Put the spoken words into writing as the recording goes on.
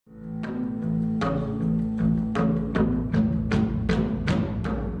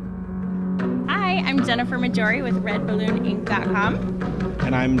Jennifer Majori with redballoonink.com.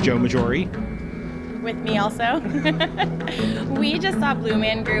 And I'm Joe Majori. With me also. We just saw Blue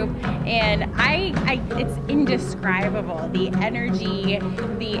Man Group, and it's indescribable. The energy,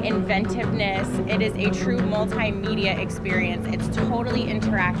 the inventiveness. It is a true multimedia experience. It's totally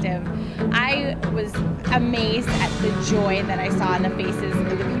interactive. I was amazed at the joy that I saw in the faces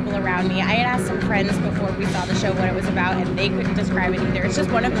of the people around me. I had asked some friends before we saw the show what it was about, and they couldn't describe it either. It's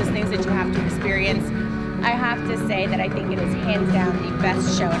just one of those things that you have to experience. I have to say that I think it is hands down the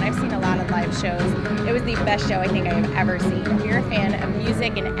best show, and I've seen a lot of live shows. It was the best show I think I have ever seen. If you're a fan of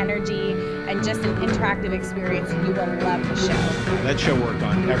music and energy and just an interactive experience, you will love the show. That show worked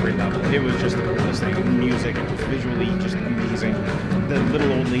on every level. It was just the coolest thing. Music, it was visually just amazing. The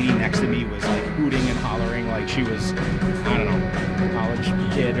little old lady next to me was like hooting and hollering like she was, I don't know, a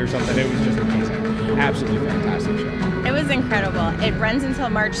college kid or something. It was just amazing. Absolutely fantastic show. It was incredible. It runs until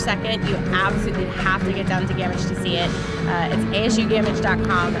March 2nd. You absolutely have to get down to Gammage to see it. It's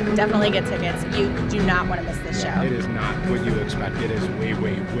asugammage.com. Definitely get tickets. You do not want to miss this show. It is not what you expect. It is way,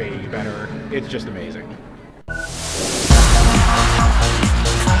 way, way better. It's just amazing.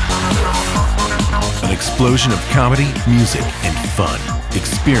 An explosion of comedy, music, and fun.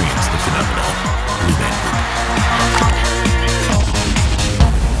 Experience the phenomenal Blue Man Group.